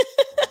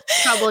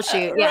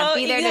troubleshoot.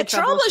 Be there to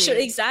troubleshoot.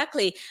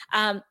 Exactly.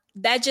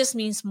 That just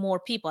means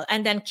more people.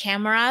 And then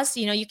cameras,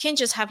 you can't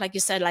just have, like you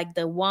said, like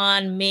the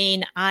one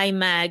main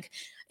iMac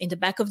in the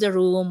back of the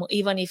room,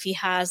 even if he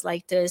has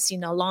like this,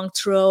 long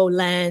throw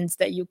lens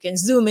that you can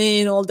zoom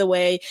in all the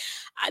way.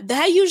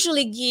 That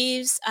usually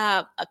gives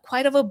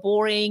quite of a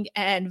boring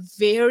and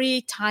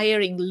very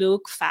tiring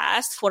look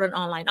fast for an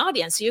online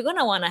audience. So you're going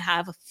to want to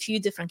have a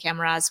few different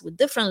cameras with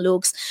different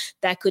looks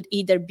that could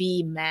either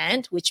be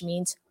manned, which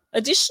means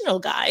additional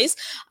guys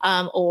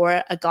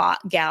or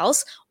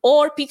gals,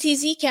 or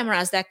PTZ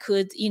cameras that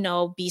could,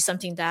 be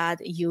something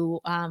that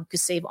you could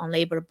save on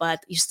labor,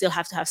 but you still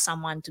have to have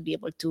someone to be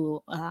able to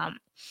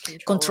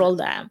control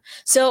them.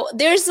 So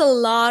there's a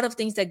lot of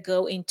things that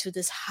go into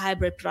this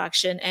hybrid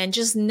production, and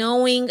just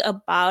knowing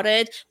about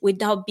it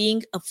without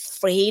being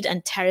afraid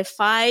and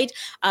terrified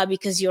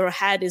because your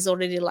head is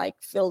already like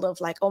filled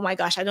of like, oh my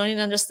gosh, I don't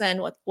even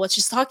understand what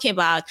she's talking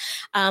about.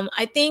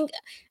 I think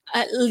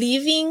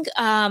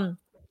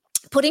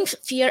putting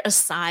fear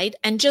aside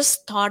and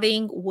just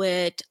starting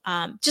with,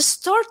 just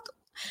start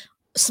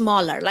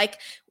smaller. Like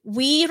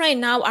we right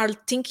now are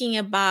thinking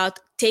about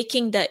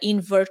taking a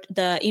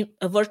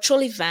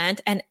virtual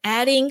event and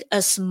adding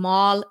a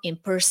small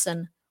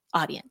in-person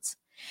audience.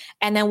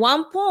 And at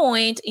one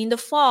point in the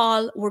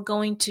fall, we're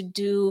going to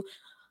do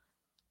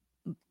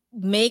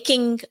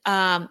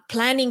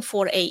planning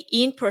for a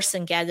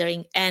in-person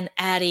gathering and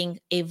adding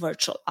a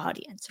virtual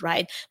audience,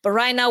 right? But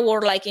right now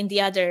we're like in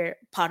the other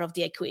part of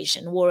the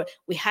equation where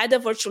we had a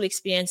virtual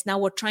experience. Now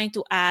we're trying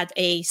to add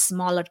a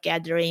smaller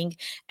gathering,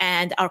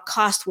 and our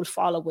cost will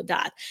follow with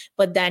that.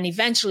 But then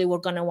eventually we're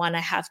going to want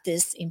to have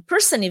this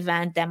in-person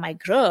event that might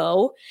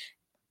grow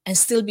and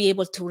still be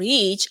able to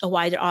reach a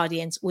wider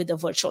audience with the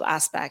virtual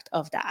aspect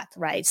of that,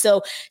 right?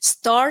 So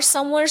start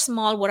somewhere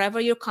small,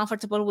 whatever you're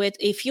comfortable with.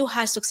 If you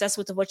had success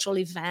with a virtual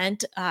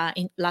event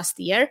in last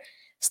year,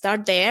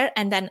 start there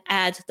and then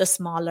add the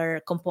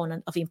smaller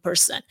component of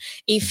in-person.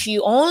 If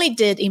you only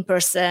did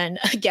in-person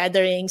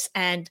gatherings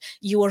and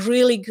you were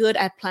really good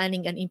at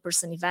planning an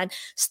in-person event,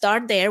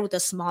 start there with a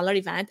smaller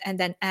event and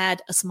then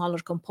add a smaller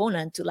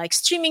component to like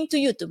streaming to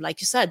YouTube,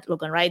 like you said,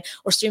 Logan, right?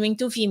 Or streaming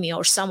to Vimeo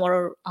or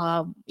somewhere,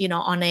 on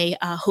a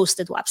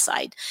hosted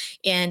website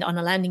and on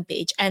a landing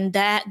page. And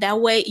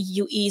that way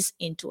you ease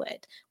into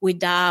it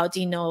without,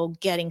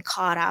 getting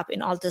caught up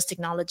in all this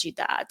technology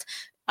that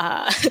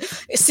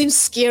it seems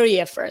scary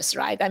at first,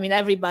 right? I mean,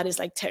 everybody's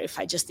like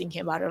terrified just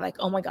thinking about it, like,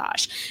 oh my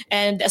gosh.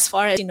 And as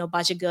far as,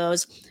 budget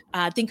goes,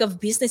 think of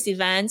business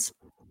events.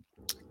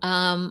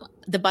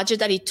 The budget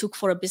that it took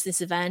for a business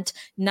event,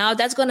 now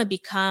that's going to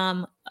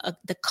become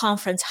the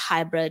conference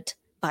hybrid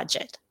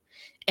budget.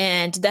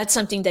 And that's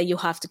something that you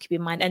have to keep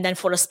in mind. And then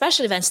for the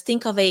special events,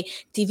 think of a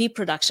TV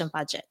production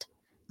budget.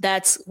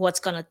 That's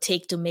what's going to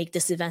take to make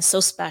this event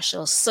so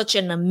special, such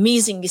an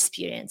amazing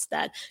experience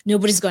that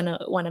nobody's going to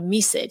want to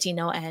miss it,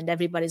 and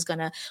everybody's going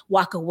to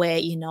walk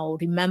away,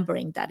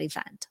 remembering that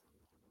event.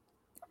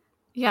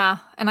 Yeah.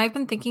 And I've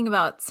been thinking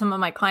about some of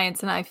my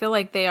clients, and I feel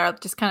like they are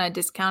just kind of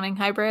discounting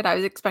hybrid. I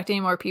was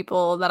expecting more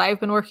people that I've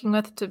been working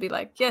with to be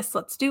like, yes,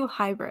 let's do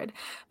hybrid.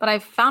 But I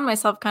found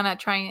myself kind of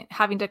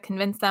having to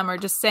convince them, or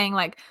just saying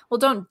like, well,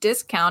 don't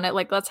discount it.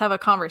 Like, let's have a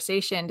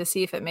conversation to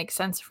see if it makes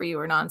sense for you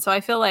or not. And so I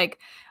feel like,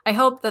 I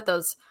hope that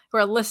those who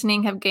are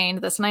listening have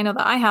gained this. And I know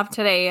that I have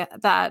today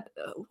that,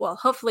 well,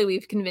 hopefully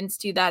we've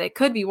convinced you that it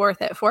could be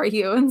worth it for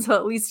you. And so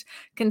at least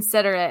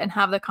consider it and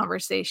have the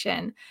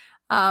conversation.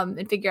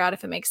 And figure out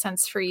if it makes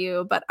sense for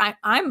you. But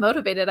I'm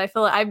motivated. I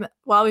feel like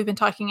while we've been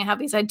talking, I have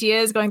these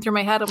ideas going through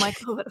my head. I'm like,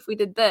 oh, what if we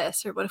did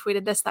this? Or what if we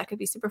did this? That could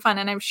be super fun.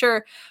 And I'm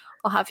sure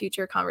I'll have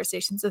future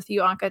conversations with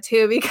you, Anca,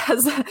 too,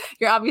 because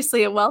you're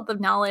obviously a wealth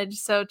of knowledge.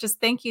 So just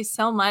thank you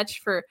so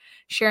much for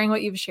sharing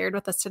what you've shared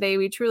with us today.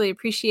 We truly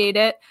appreciate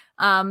it.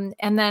 And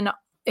then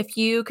if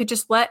you could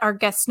just let our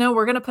guests know,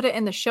 we're going to put it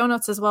in the show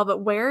notes as well, but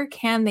where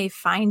can they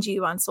find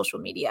you on social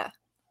media?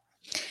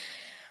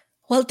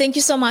 Well, thank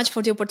you so much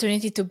for the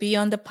opportunity to be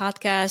on the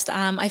podcast.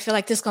 I feel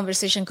like this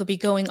conversation could be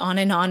going on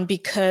and on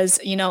because,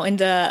 in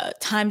the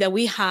time that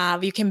we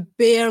have, you can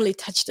barely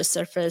touch the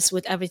surface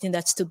with everything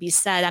that's to be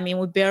said. I mean,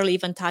 we barely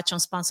even touch on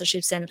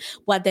sponsorships and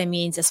what that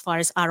means as far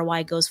as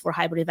ROI goes for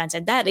hybrid events.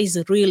 And that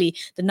is really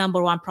the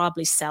number one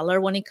probably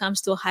seller when it comes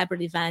to a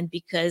hybrid event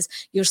because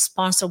your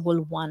sponsor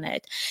will want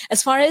it.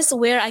 As far as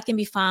where I can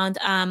be found,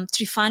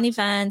 Trifan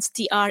Events,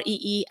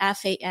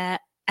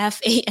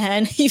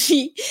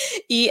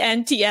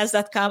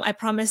 TREEFANEVENTS.com. I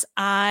promise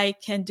I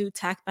can do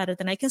tech better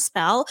than I can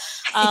spell.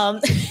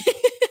 And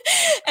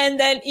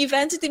then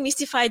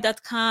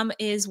eventdemystify.com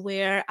is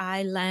where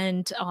I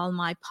land all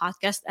my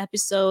podcast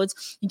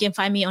episodes. You can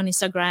find me on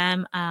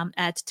Instagram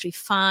at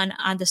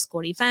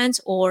Trifan_events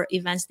or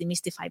Events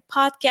Demystify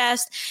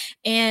Podcast.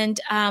 And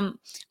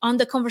on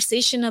the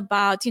conversation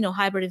about,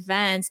 hybrid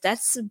events,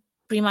 that's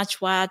pretty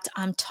much what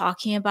I'm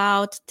talking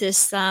about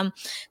this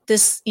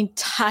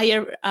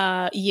entire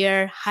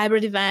year,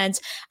 hybrid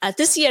events.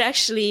 This year,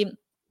 actually,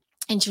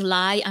 in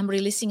July, I'm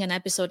releasing an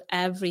episode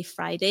every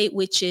Friday,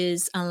 which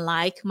is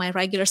unlike my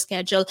regular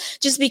schedule,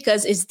 just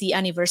because it's the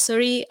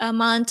anniversary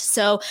month.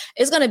 So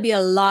it's going to be a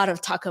lot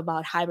of talk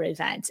about hybrid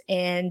events.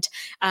 And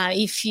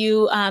if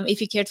you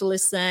care to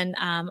listen,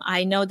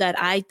 I know that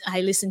I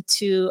listened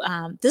to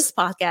this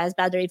podcast,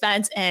 Better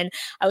Events, and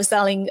I was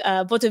telling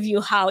both of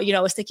you how I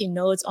was taking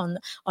notes on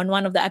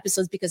one of the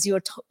episodes because you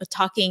were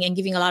talking and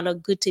giving a lot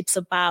of good tips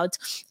about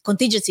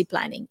contingency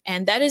planning,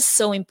 and that is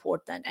so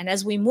important. And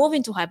as we move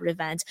into hybrid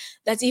events,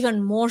 that's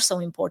even more so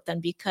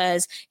important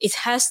because it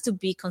has to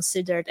be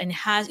considered and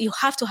you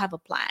have to have a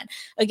plan.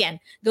 Again,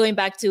 going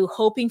back to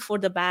hoping for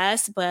the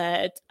best,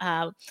 but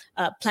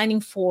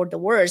planning for the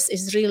worst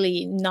is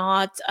really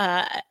not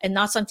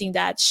something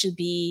that should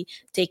be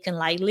taken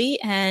lightly.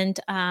 And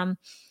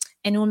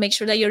we'll make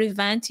sure that your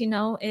event,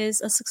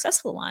 is a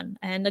successful one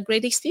and a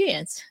great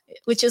experience,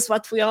 which is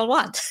what we all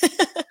want.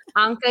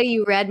 Anca,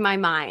 you read my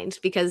mind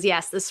because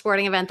yes, the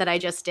sporting event that I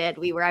just did,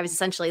 I was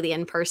essentially the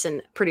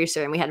in-person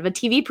producer and we had a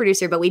TV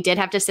producer, but we did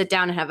have to sit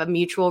down and have a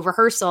mutual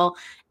rehearsal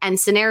and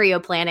scenario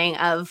planning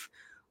of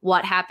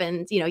what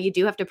happens. You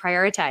do have to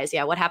prioritize.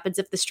 Yeah. What happens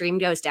if the stream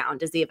goes down?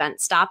 Does the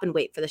event stop and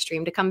wait for the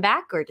stream to come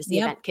back, or does the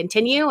event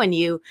continue and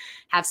you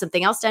have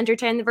something else to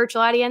entertain the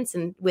virtual audience?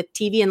 And with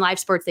TV and live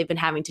sports, they've been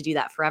having to do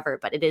that forever,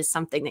 but it is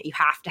something that you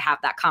have to have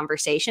that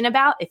conversation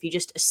about. If you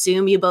just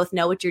assume you both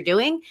know what you're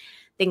doing,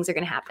 things are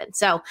going to happen.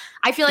 So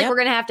I feel like we're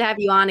going to have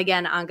you on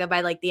again, Anca, by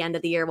like the end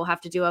of the year. We'll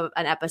have to do an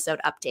episode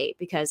update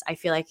because I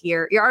feel like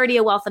you're already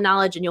a wealth of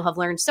knowledge and you'll have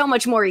learned so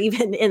much more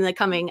even in the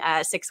coming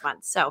 6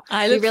 months. So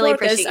I really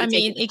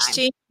appreciate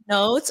exchange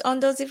notes on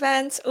those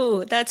events.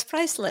 Oh, that's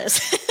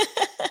priceless.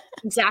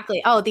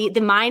 Exactly. Oh, the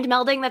mind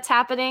melding that's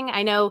happening.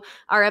 I know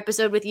our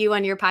episode with you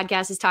on your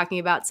podcast is talking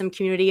about some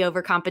community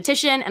over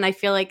competition. And I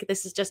feel like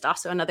this is just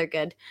also another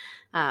good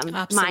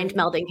mind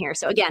melding here.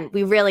 So again,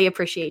 we really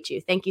appreciate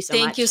you. Thank you so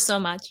much. Thank you so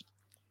much.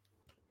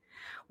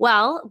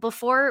 Well,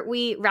 before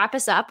we wrap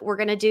us up, we're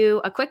going to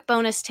do a quick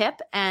bonus tip,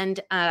 and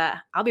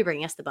I'll be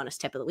bringing us the bonus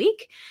tip of the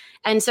week.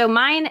 And so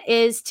mine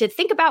is to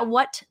think about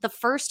what the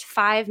first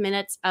 5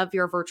 minutes of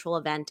your virtual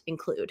event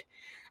include.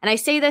 And I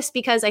say this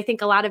because I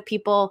think a lot of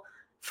people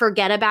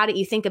forget about it.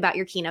 You think about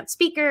your keynote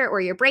speaker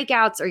or your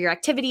breakouts or your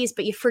activities,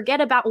 but you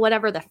forget about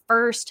whatever the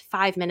first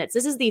 5 minutes.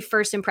 This is the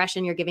first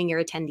impression you're giving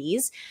your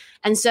attendees.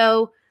 And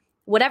so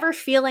whatever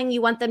feeling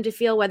you want them to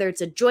feel, whether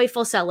it's a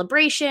joyful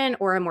celebration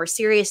or a more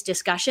serious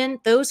discussion,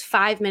 those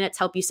 5 minutes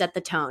help you set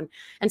the tone.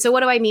 And so what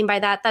do I mean by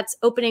that? That's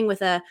opening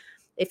with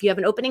if you have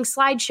an opening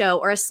slideshow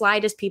or a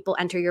slide as people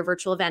enter your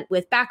virtual event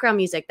with background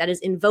music that is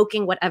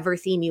invoking whatever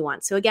theme you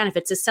want. So again, if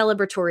it's a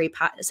celebratory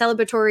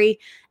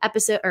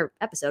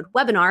episode,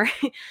 webinar,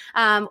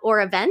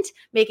 or event,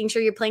 making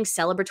sure you're playing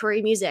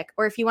celebratory music.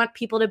 Or if you want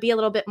people to be a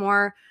little bit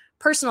more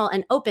personal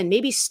and open,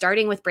 maybe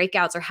starting with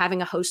breakouts or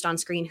having a host on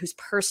screen who's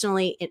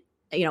personally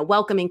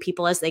welcoming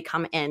people as they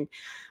come in.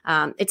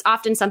 It's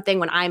often something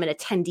when I'm an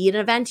attendee at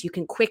an event, you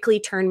can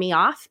quickly turn me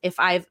off if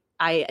I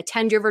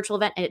attend your virtual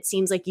event and it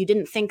seems like you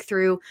didn't think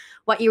through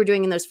what you were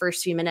doing in those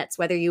first few minutes,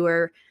 whether you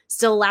were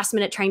still last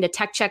minute trying to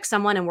tech check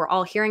someone and we're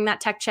all hearing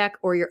that tech check,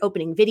 or your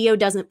opening video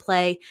doesn't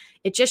play.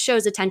 It just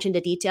shows attention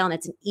to detail, and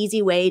it's an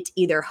easy way to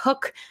either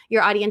hook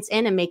your audience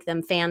in and make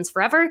them fans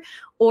forever,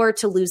 or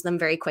to lose them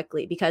very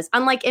quickly. Because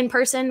unlike in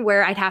person,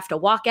 where I'd have to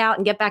walk out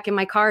and get back in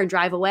my car and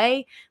drive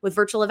away, with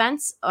virtual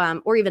events,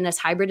 or even this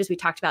hybrid as we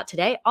talked about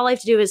today, all I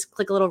have to do is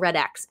click a little red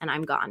X and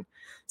I'm gone.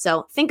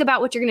 So think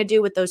about what you're going to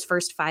do with those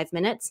first 5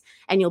 minutes,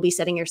 and you'll be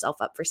setting yourself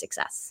up for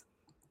success.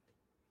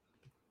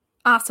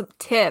 Awesome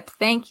tip.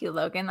 Thank you,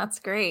 Logan. That's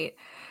great.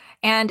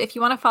 And if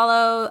you want to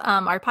follow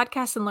our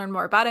podcast and learn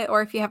more about it,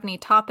 or if you have any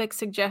topic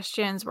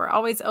suggestions, we're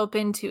always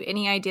open to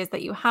any ideas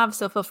that you have.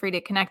 So feel free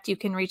to connect. You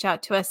can reach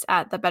out to us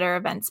at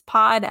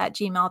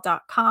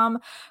thebettereventspod@gmail.com,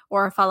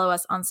 or follow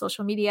us on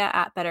social media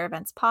at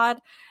bettereventspod.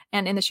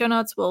 And in the show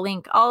notes, we'll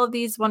link all of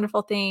these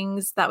wonderful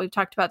things that we've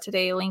talked about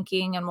today,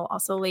 and we'll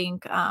also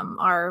link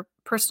our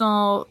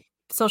personal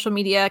social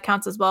media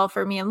accounts as well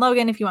for me and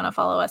Logan, if you want to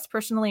follow us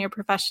personally or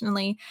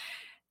professionally.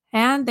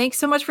 And thanks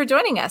so much for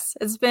joining us.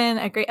 It's been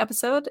a great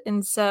episode.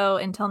 And so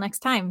until next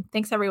time,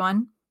 thanks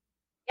everyone.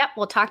 Yep.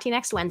 We'll talk to you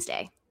next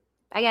Wednesday.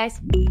 Bye, guys.